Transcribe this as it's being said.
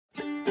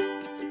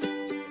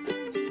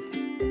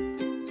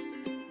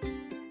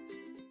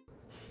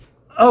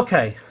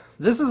Okay,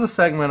 this is a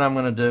segment I'm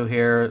going to do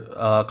here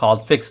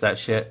called Fix That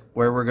Shit,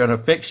 where we're going to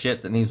fix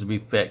shit that needs to be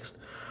fixed.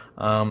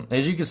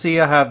 As you can see,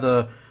 I have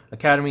the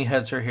Academy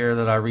Hetzer here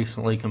that I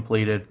recently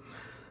completed.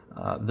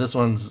 This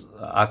one's,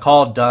 I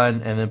called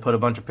done and then put a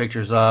bunch of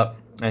pictures up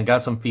and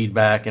got some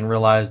feedback and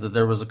realized that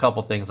there was a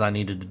couple things I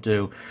needed to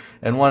do.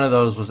 And one of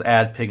those was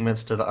add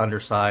pigments to the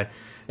underside.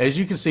 As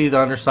you can see, the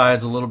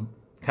underside's a little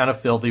kind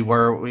of filthy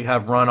where we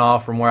have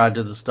runoff from where I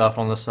did the stuff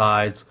on the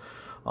sides.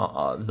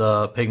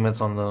 The pigments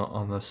on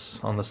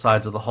the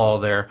sides of the hull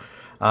there.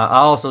 I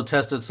also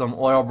tested some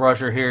oil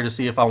brusher here to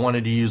see if I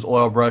wanted to use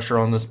oil brusher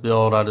on this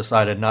build. I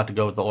decided not to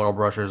go with the oil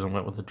brushers and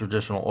went with the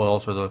traditional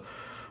oils for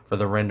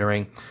the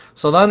rendering.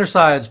 So the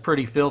underside's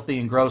pretty filthy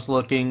and gross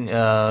looking.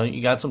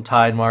 You got some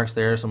tide marks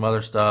there, some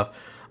other stuff.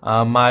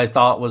 My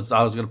thought was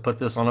I was going to put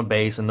this on a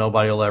base and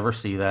nobody will ever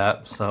see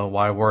that, so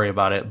why worry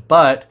about it?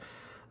 But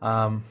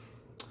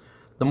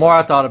the more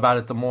I thought about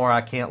it, the more I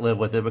can't live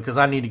with it because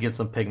I need to get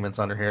some pigments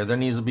under here. There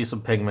needs to be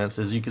some pigments.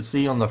 As you can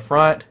see on the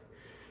front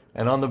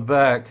and on the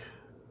back,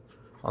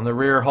 on the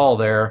rear hull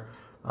there,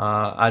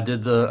 I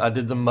did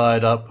the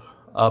mud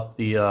up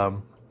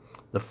the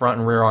front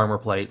and rear armor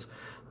plates,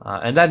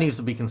 and that needs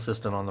to be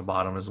consistent on the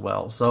bottom as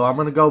well. So I'm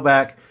going to go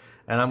back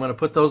and I'm going to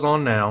put those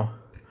on now.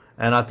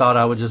 And I thought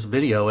I would just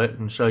video it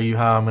and show you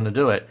how I'm going to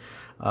do it.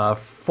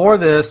 For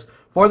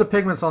the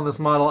pigments on this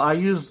model, I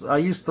used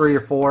 3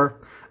 or 4.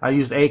 I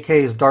used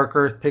AK's Dark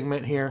Earth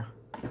pigment here.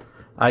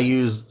 I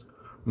used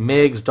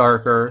Mig's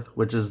Dark Earth,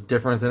 which is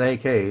different than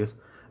AK's.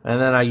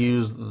 And then I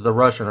used the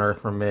Russian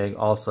Earth from Mig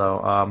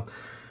also.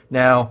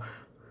 Now,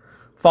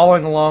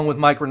 following along with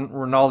Mike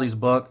Rinaldi's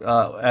book,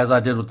 as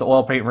I did with the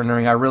oil paint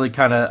rendering,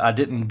 I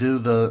didn't do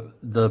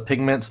the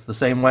pigments the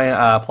same way.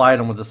 I applied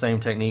them with the same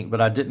technique,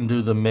 but I didn't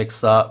do the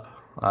mix up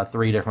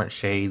 3 different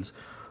shades.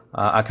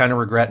 I kind of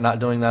regret not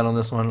doing that on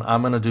this one.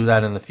 I'm going to do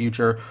that in the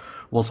future.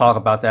 We'll talk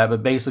about that,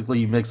 but basically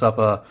you mix up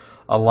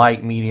a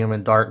light, medium,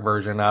 and dark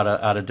version out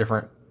of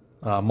different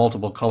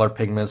multiple color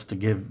pigments to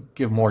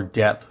give more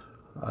depth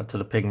to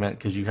the pigment,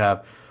 because you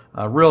have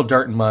real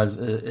dirt and mud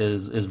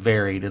is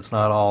varied. It's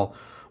not all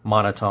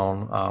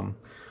monotone.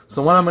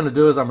 So what I'm going to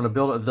do is I'm going to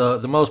build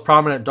the most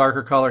prominent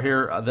darker color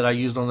here that I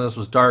used on this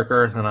was Dark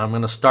Earth, and I'm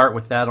going to start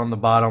with that on the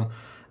bottom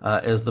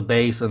as the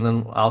base, and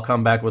then I'll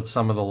come back with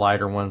some of the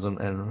lighter ones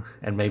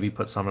and maybe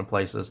put some in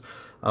places.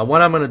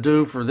 What I'm going to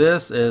do for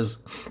this is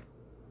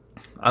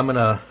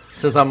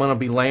since I'm going to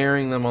be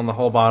layering them on the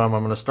whole bottom,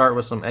 I'm going to start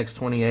with some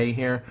X20A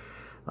here.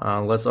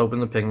 Let's open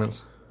the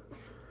pigments.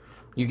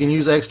 You can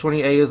use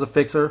X20A as a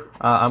fixer.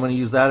 I'm going to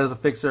use that as a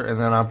fixer,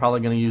 and then I'm probably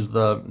going to use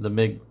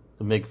the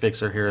Mig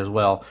fixer here as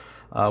well.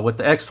 With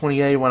the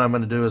X20A, what I'm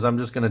going to do is I'm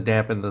just going to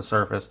dampen the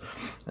surface,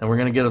 and we're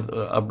going to get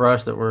a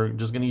brush that we're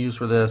just going to use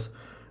for this,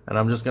 and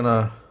I'm just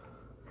going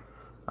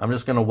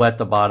to wet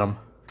the bottom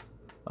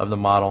of the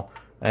model,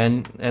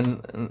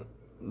 and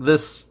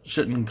this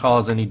shouldn't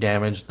cause any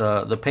damage.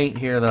 The paint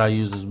here that I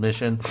use is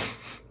Mission,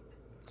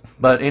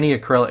 but any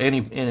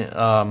acrylic,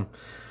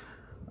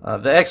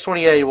 the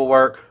X20A will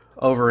work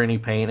over any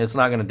paint. It's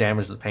not going to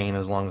damage the paint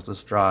as long as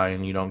it's dry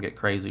and you don't get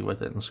crazy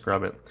with it and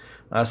scrub it.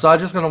 So I'm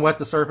just going to wet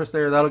the surface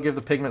there. That'll give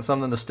the pigment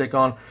something to stick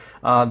on.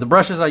 The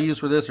brushes I use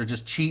for this are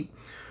just cheap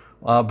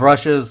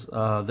brushes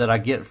that I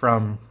get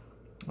from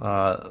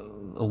a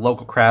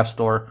local craft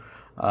store.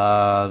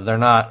 They're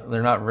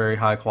not very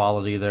high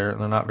quality. They're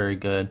not very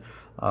good.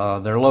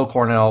 They're low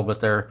Cornell, but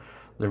they're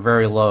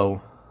very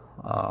low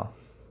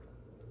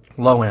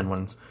end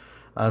ones.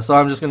 So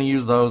I'm just going to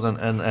use those,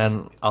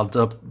 and I'll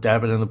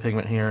dab it in the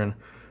pigment here, and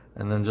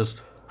then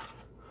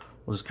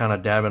we'll just kind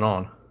of dab it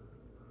on.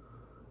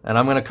 And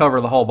I'm going to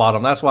cover the whole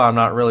bottom. That's why I'm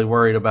not really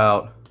worried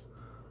about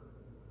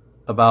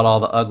all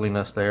the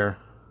ugliness there.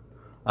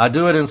 I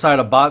do it inside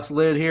a box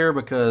lid here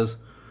because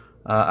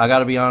I got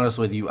to be honest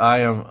with you.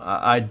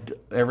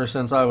 Ever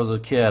since I was a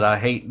kid, I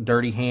hate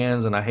dirty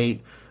hands, and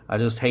I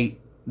just hate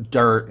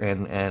dirt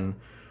and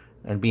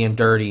being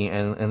dirty,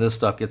 and this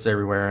stuff gets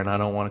everywhere, and I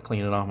don't want to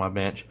clean it off my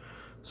bench.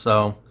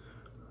 So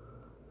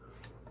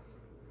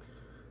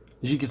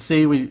as you can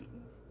see, we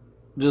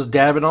just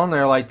dab it on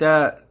there like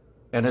that,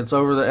 and it's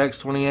over the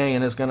X20A,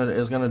 and it's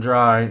gonna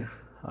dry,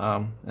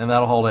 and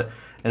that'll hold it.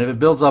 And if it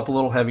builds up a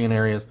little heavy in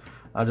areas,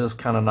 I just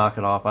kind of knock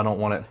it off. I don't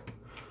want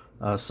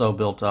it so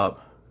built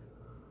up.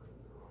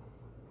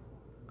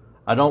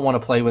 I don't want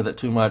to play with it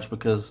too much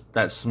because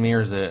that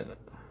smears it.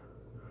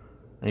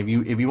 And if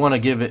you want to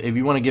give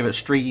it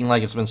streaking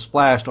like it's been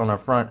splashed on a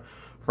front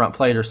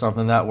plate or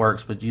something, that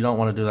works, but you don't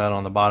want to do that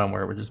on the bottom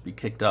where it would just be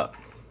kicked up.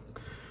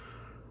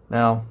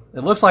 Now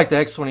it looks like the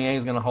X20A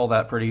is going to hold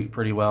that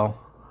pretty well.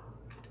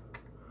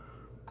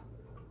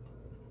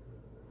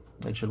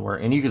 It should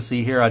work. And you can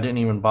see here I didn't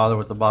even bother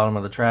with the bottom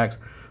of the tracks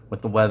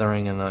with the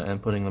weathering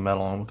and putting the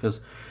metal on,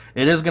 because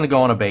it is going to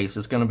go on a base.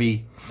 It's going to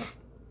be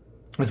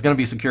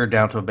secured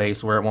down to a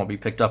base where it won't be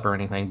picked up or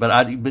anything.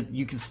 But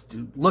you can,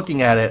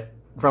 looking at it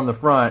from the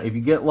front, if you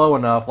get low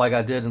enough, like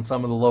I did in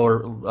some of the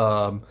lower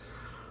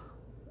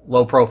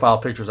low profile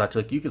pictures I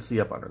took, you can see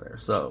up under there.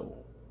 So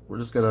we're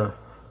just gonna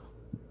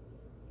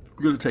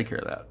take care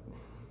of that.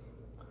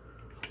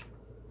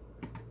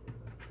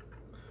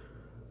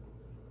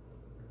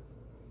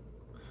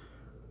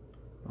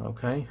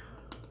 Okay,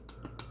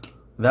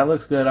 that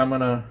looks good. I'm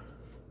gonna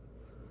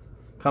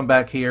come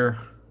back here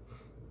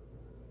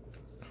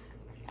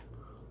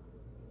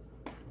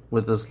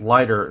with this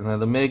lighter. Now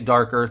the MIG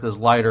dark earth is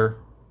lighter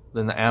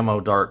than the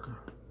ammo dark,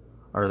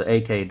 or the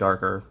AK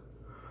dark earth.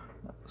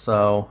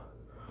 So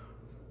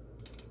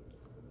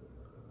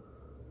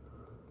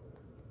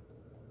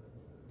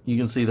you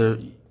can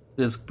see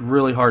it's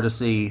really hard to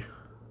see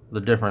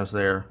the difference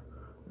there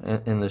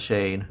in the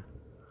shade,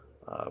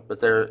 but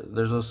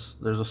there's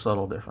a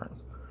subtle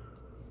difference.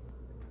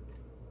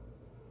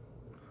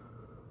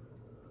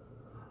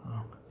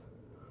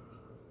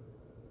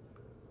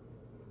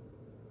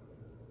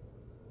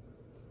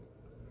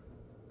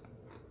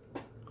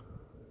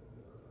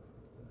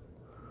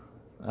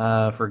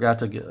 I forgot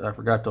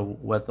to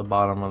wet the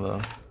bottom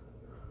of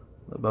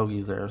the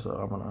bogies there, so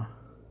I'm gonna.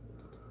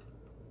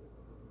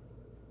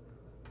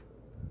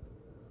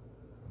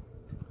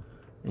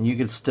 And you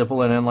could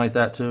stipple it in like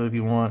that too if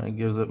you want. It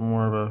gives it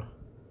more of a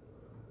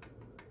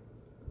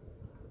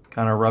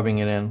kind of rubbing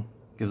it in,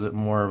 gives it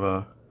more of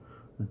a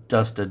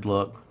dusted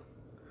look.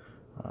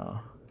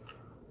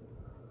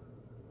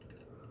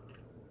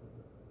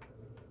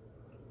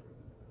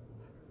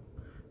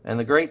 And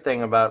the great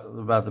thing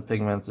about the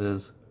pigments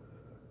is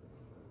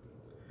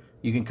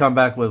you can come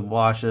back with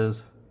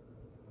washes,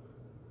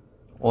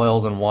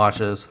 oils and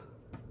washes,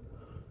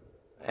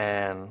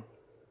 and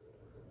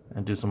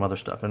do some other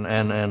stuff,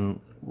 and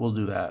we'll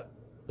do that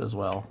as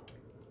well.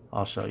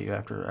 I'll show you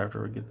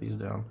after we get these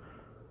down.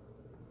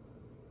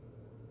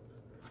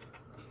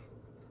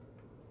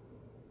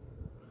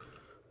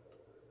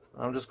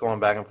 I'm just going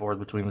back and forth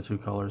between the two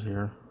colors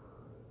here.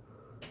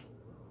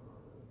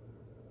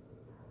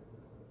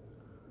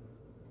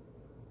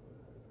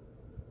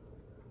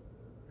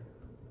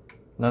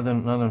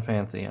 Nothing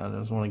fancy. I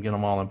just want to get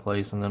them all in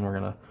place, and then we're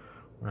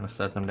gonna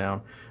set them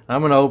down.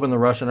 I'm gonna open the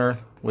Russian Earth,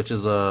 which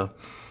is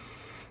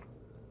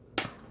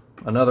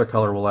another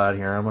color we'll add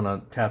here. I'm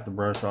gonna tap the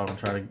brush off and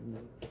try to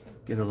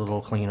get it a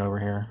little clean over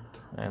here,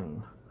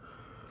 and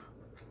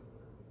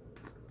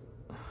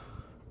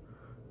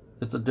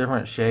it's a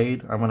different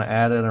shade. I'm gonna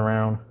add it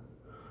around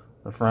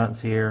the fronts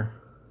here.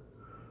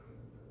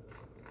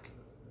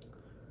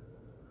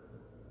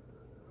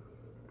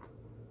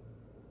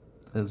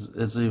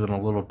 It's even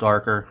a little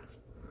darker.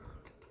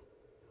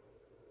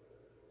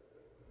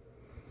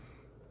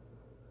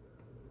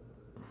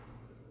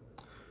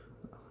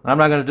 I'm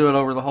not going to do it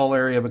over the whole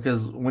area,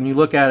 because when you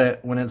look at it,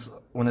 when it's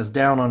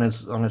down on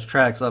its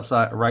tracks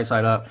right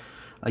side up,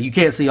 you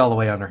can't see all the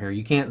way under here.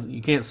 You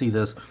can't see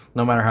this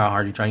no matter how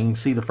hard you try. You can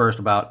see the first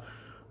about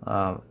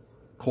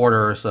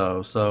quarter or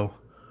so. So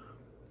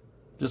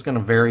just going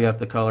to vary up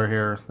the color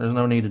here. There's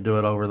no need to do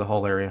it over the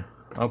whole area.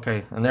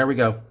 Okay, and there we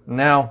go.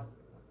 Now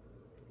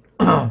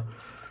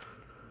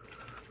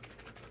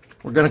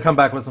we're going to come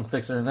back with some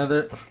fixer.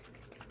 Now,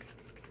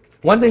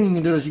 one thing you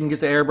can do is you can get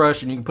the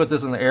airbrush and you can put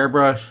this in the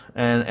airbrush,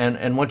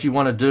 and what you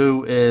want to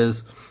do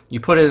is you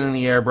put it in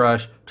the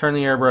airbrush, turn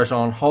the airbrush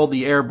on, hold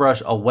the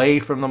airbrush away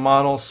from the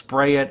model,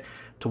 spray it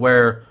to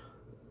where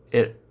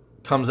it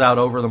comes out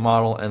over the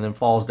model and then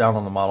falls down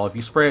on the model. If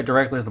you spray it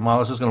directly at the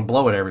model, it's just going to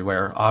blow it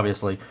everywhere,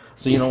 obviously.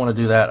 So you don't want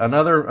to do that.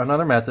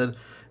 Another method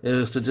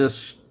is to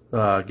just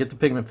get the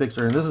pigment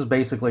fixer, and this is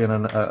basically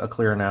a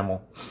clear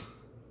enamel.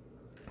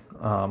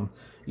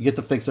 You get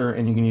the fixer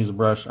and you can use a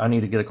brush. I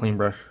need to get a clean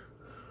brush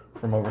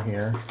from over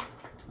here,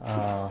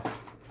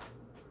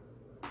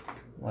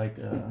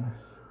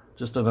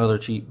 just another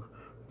cheap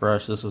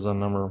brush. This is a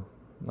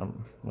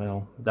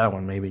well, that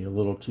one may be a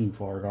little too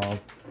far gone.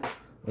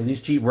 But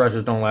these cheap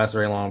brushes don't last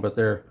very long, but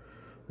they're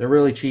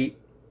really cheap.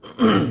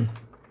 You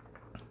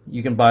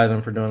can buy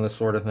them for doing this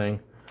sort of thing.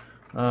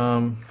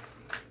 Let's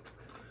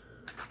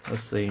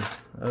see.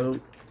 Oh,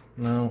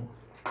 no.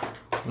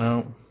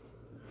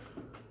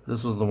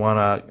 This was the one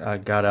I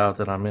got out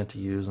that I meant to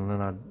use, and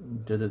then I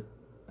did it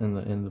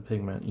in the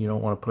pigment. You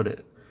don't want to put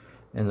it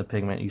in the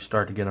pigment. You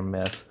start to get a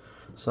mess.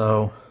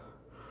 So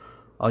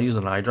I'll use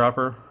an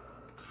eyedropper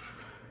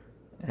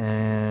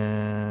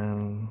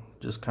and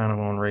just kind of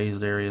on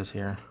raised areas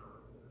here.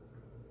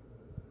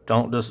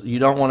 You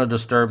don't want to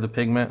disturb the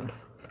pigment.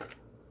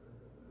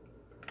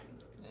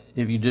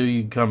 If you do,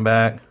 you come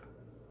back.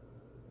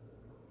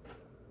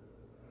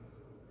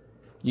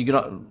 You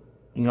can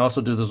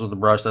also do this with the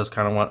brush. That's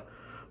kind of what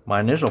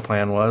my initial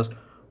plan was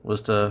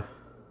to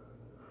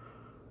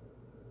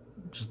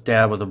just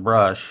dab with a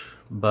brush,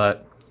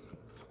 but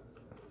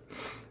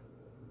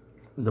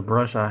the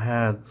brush I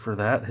had for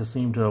that has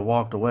seemed to have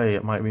walked away.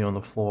 It might be on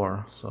the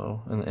floor,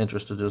 so in the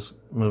interest of just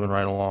moving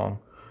right along,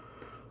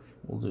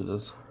 we'll do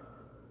this.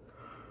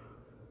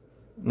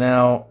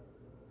 Now,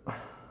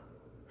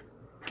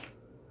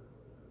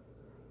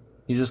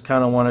 you just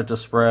kind of want it to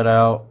spread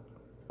out.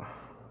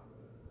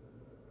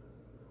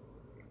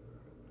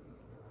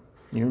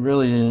 You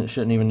really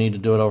shouldn't even need to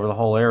do it over the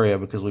whole area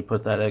because we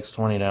put that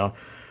X20 down.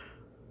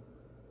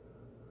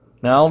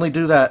 Now, I only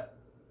do that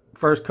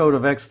first coat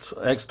of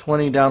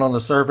X20 down on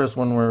the surface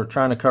when we're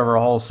trying to cover a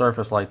whole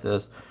surface like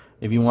this.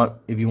 If you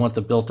want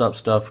the built-up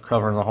stuff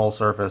covering the whole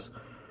surface,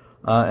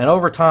 And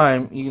over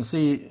time, you can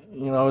see,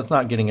 you know, it's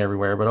not getting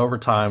everywhere, but over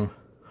time,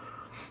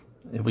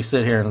 if we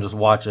sit here and just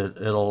watch it,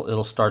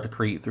 it'll start to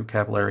creep through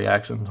capillary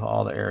action to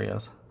all the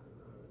areas.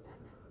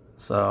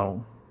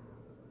 So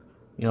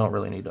you don't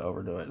really need to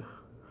overdo it.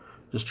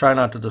 Just try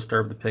not to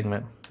disturb the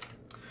pigment.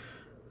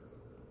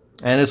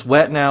 And it's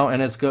wet now,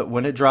 and it's good.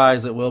 When it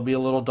dries, it will be a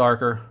little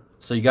darker,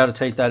 so you got to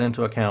take that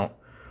into account.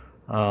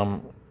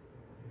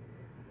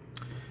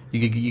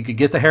 You could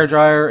get the hair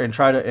dryer and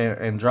try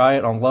to and dry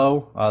it on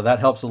low. That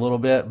helps a little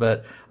bit,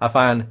 but I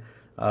find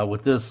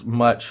with this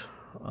much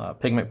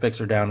pigment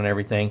fixer down and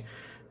everything,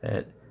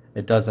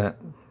 it doesn't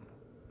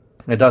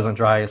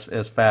dry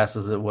as fast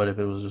as it would if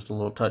it was just a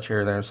little touch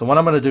here or there. So what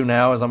I'm going to do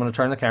now is I'm going to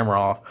turn the camera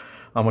off.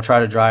 I'm going to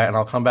try to dry it, and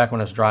I'll come back when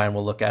it's dry and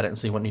we'll look at it and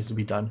see what needs to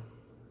be done.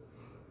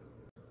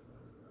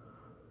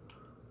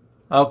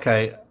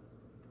 Okay,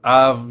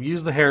 I've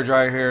used the hair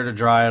dryer here to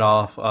dry it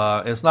off.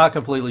 It's not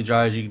completely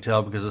dry, as you can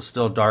tell, because it's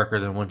still darker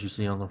than what you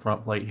see on the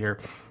front plate here.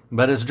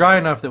 But it's dry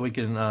enough that we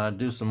can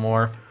do some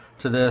more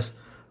to this.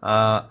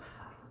 I'm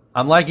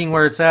liking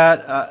where it's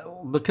at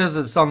because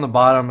it's on the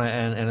bottom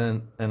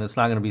and it's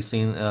not going to be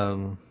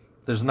seen.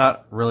 There's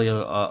not really a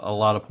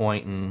lot of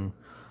point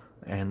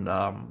in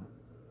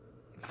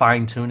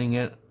fine tuning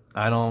it.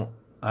 I don't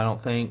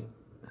think.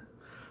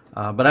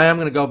 But I am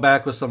going to go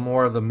back with some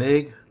more of the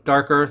Mig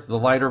Dark Earth, the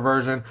lighter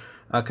version,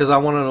 because I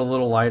want it a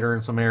little lighter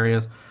in some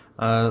areas.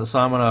 So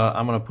I'm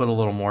gonna put a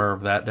little more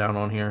of that down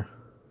on here.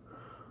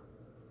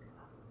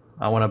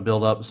 I want to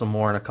build up some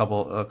more in a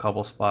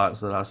couple spots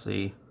that I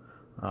see,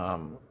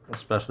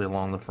 especially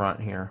along the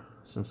front here,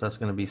 since that's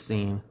going to be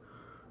seen.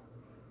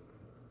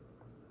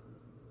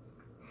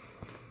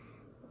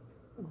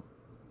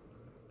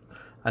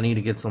 I need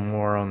to get some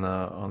more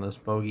on this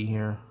bogey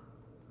here.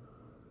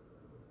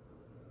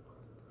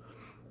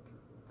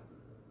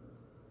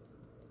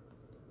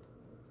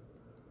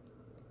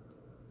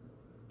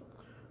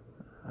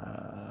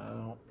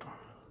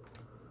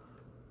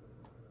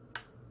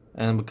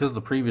 And because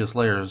the previous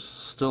layer is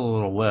still a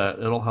little wet,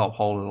 it'll help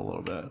hold it a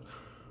little bit.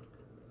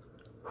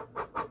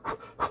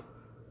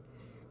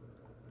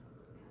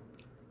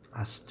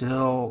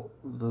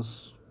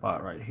 This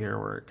spot right here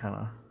where it kind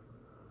of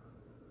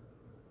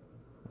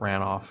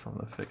ran off from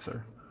the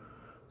fixer.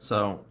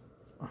 So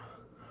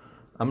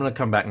I'm going to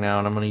come back now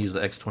and I'm going to use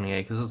the X28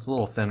 because it's a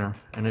little thinner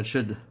and it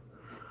should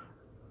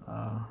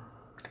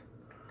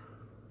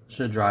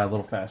dry a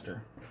little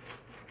faster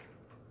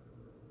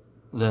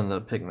than the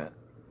pigment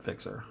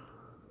fixer.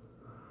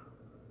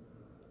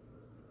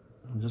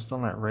 And just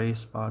on that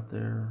raised spot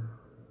there,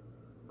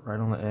 right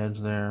on the edge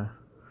there,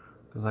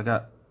 because I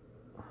got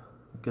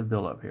a good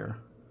build up here.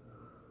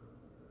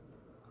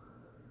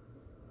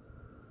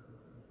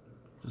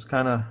 Just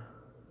kind of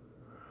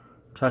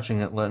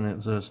touching it, letting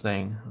it do its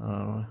thing.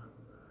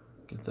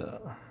 Get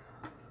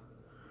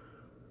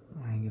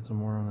some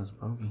more on this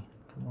bogey.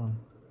 Come on.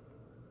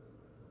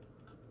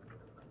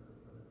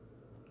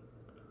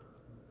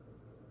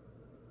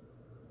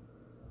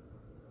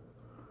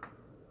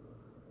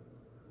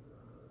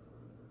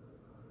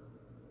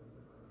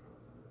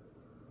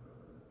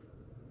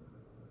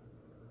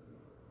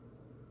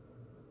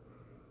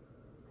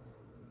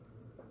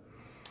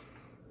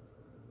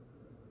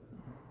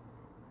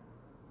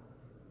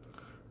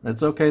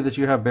 It's okay that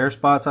you have bare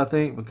spots, I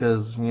think,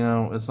 because, you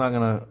know, it's not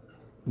going to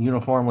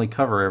uniformly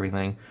cover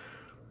everything.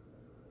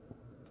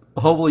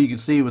 Hopefully you can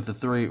see with the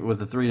three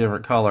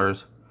different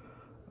colors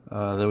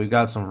that we've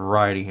got some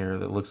variety here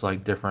that looks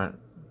like different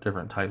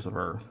types of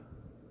earth.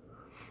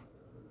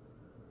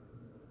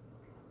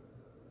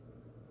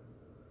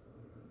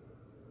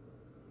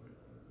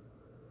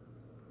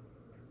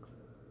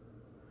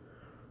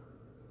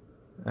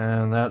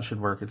 And that should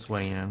work its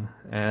way in.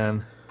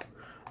 And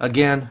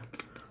again,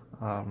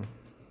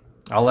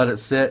 I'll let it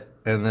sit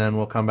and then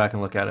we'll come back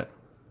and look at it.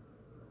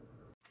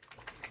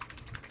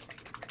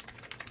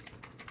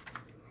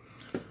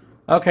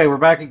 Okay, we're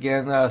back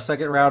again.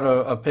 Second round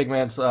of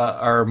pigments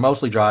are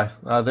mostly dry.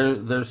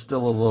 There's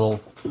still a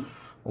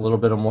little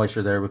bit of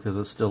moisture there because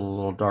it's still a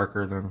little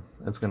darker than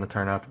it's going to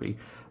turn out to be.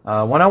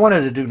 What I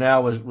wanted to do now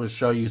was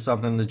show you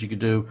something that you could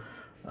do,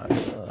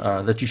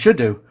 that you should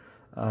do,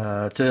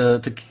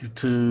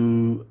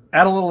 to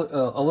add a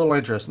little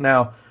interest.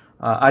 Now,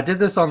 I did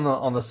this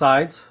on the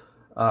sides.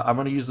 I'm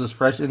going to use this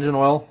fresh engine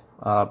oil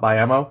by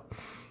Ammo,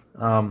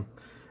 and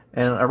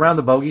around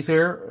the bogies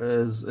here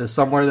is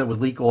somewhere that would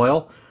leak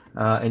oil,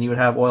 and you would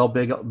have oil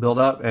build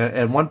up.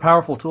 And one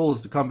powerful tool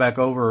is to come back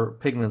over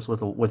pigments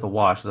with a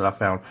wash that I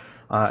found,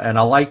 and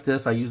I like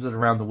this. I use it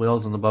around the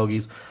wheels and the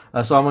bogies,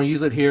 so I'm going to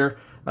use it here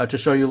to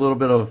show you a little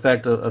bit of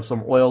effect of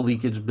some oil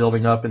leakage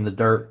building up in the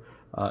dirt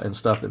and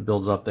stuff that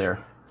builds up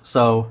there.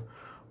 So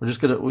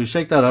we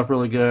shake that up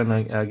really good,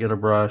 and I get a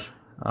brush.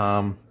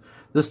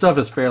 This stuff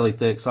is fairly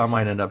thick, so I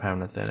might end up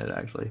having to thin it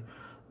actually.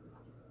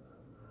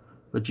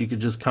 But you could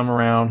just come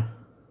around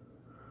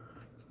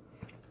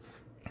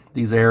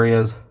these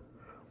areas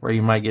where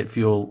you might get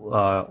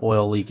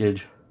oil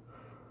leakage.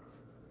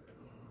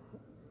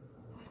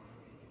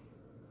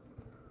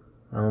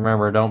 And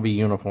remember, don't be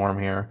uniform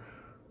here.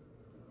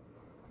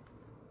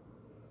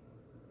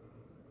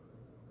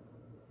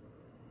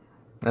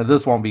 Now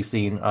this won't be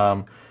seen.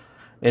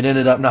 It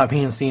ended up not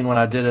being seen when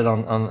I did it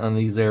on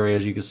these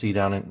areas. You can see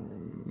down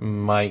in,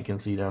 Mike can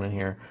see down in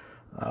here.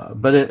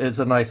 But it's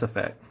a nice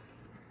effect.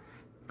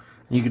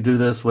 You could do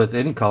this with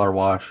any color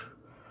wash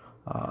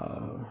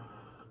to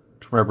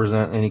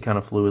represent any kind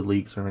of fluid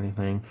leaks or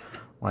anything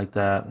like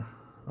that.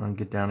 I'll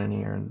get down in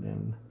here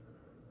and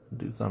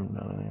do something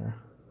down in here.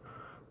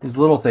 These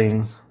little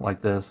things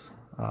like this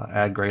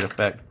add great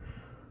effect.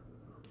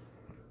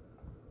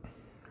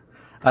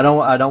 I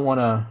don't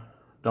want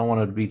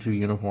it to be too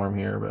uniform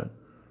here, but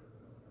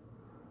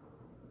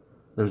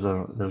there's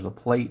a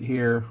plate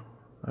here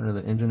under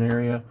the engine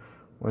area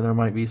where there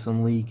might be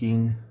some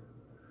leaking.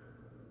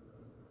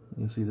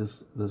 You can see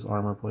this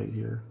armor plate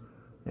here.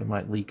 It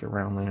might leak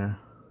around there.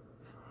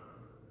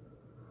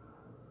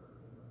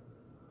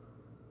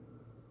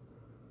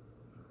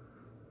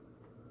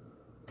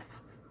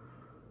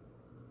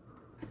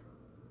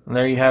 And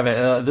there you have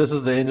it. This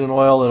is the engine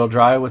oil. It'll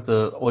dry with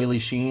the oily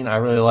sheen. I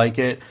really like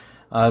it.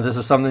 This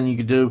is something you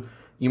could do.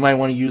 You might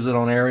want to use it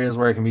on areas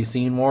where it can be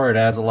seen more. It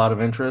adds a lot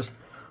of interest.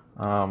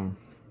 There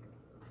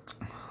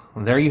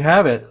you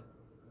have it.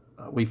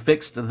 We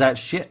fixed that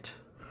shit.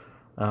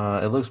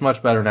 It looks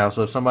much better now.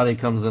 So if somebody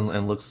comes in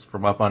and looks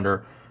from up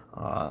under,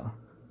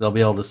 they'll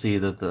be able to see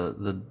that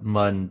the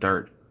mud and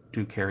dirt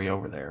do carry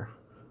over there.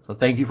 So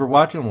thank you for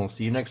watching. We'll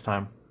see you next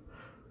time.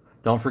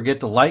 Don't forget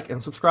to like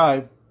and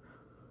subscribe.